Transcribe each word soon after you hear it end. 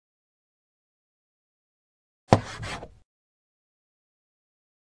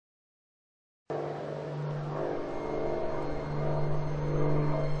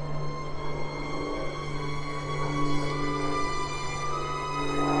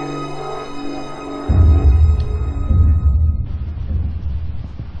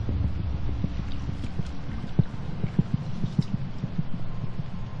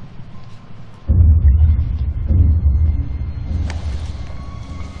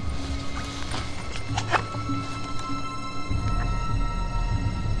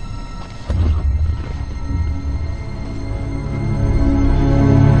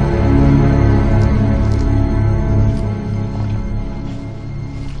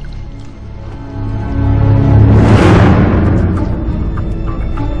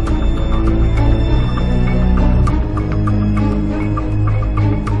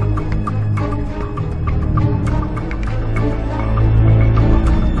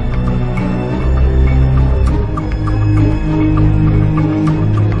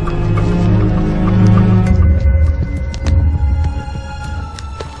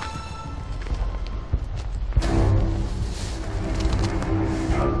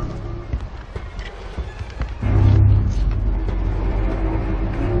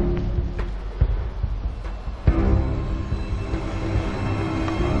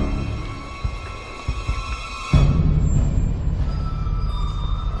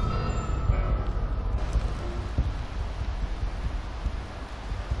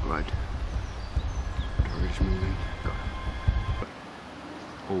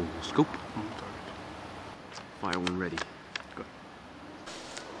Scope. Fire when ready. Go.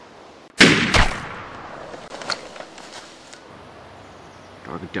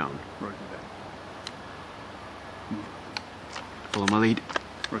 Target down. Roger that. Follow my lead.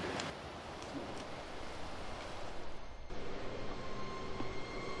 Roger.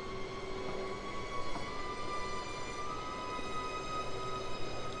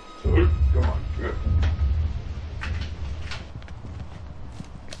 Come on, good.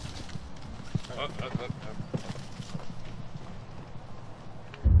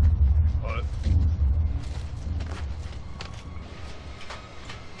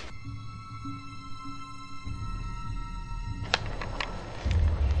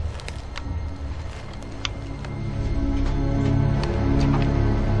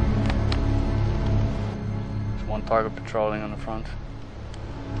 There's one target patrolling on the front.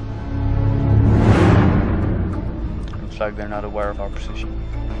 Looks like they're not aware of our position.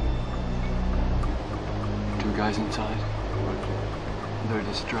 2 guys inside. They're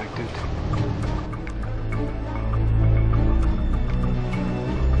distracted.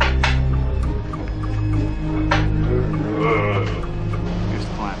 Here's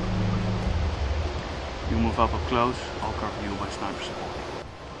the plan. You move up close, I'll cover you by sniper support.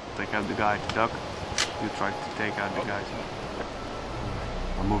 Take out the guy to duck, you try to take out the guy to...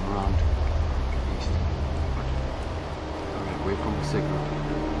 I'll move around east. Alright, wait for my signal.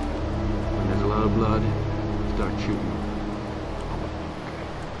 When there's a lot of blood, start shooting. Okay.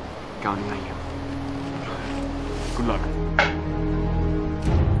 Counting on you. Good luck.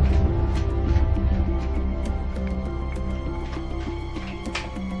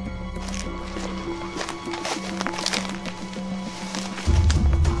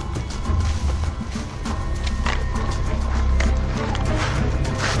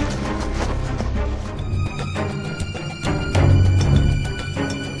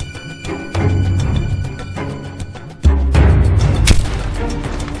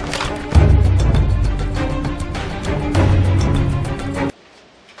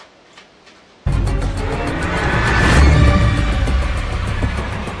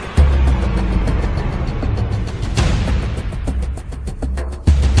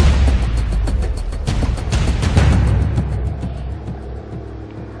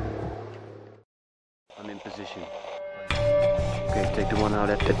 I'm in position. Okay, take the one out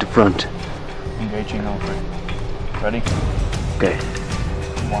at the front. Engaging over. Ready? Okay.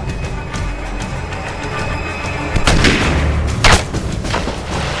 1.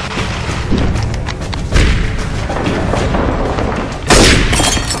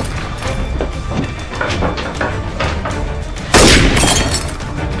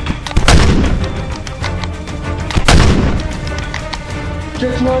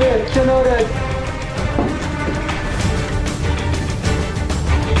 Just loaded! Just loaded!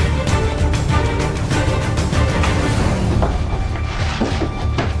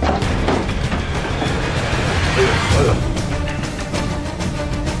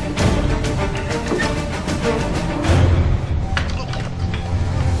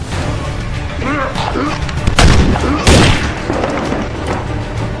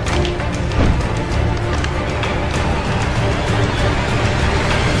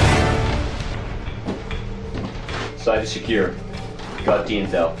 Site is secure. Got the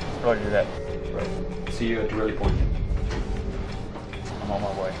intel. Roger that. Right. See you at the rally point.